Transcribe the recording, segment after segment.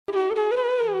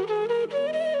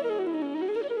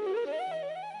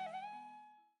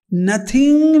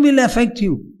nothing will affect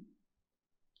you.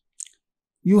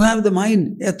 You have the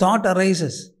mind, a thought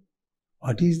arises.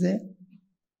 What is there?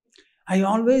 I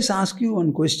always ask you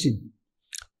one question.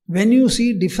 When you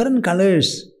see different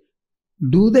colors,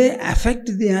 do they affect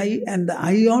the eye and the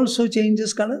eye also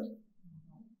changes color?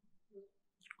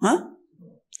 Huh?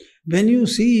 When you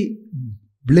see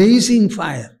blazing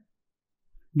fire,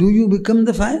 do you become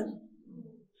the fire?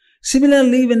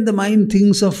 Similarly, when the mind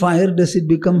thinks of fire, does it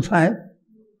become fire?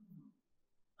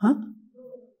 Huh?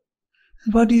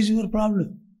 What is your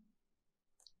problem?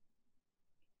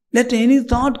 Let any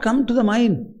thought come to the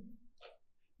mind.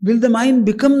 Will the mind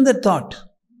become the thought?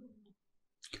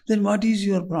 Then what is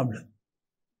your problem?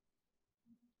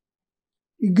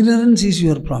 Ignorance is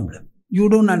your problem. You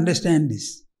don't understand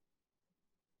this.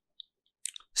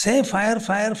 Say fire,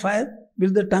 fire, fire.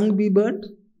 Will the tongue be burnt?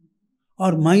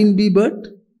 Or mind be burnt?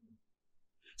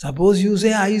 Suppose you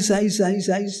say ice, ice, ice,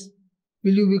 ice.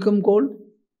 Will you become cold?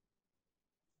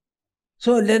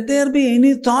 So let there be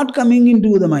any thought coming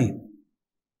into the mind.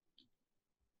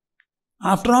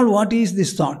 After all, what is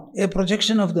this thought? A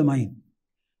projection of the mind.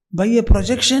 By a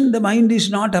projection, the mind is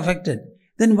not affected.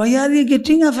 Then why are you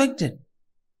getting affected?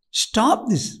 Stop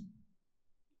this.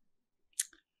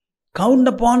 Count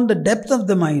upon the depth of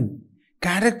the mind,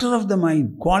 character of the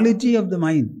mind, quality of the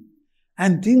mind,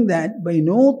 and think that by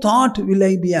no thought will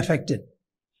I be affected.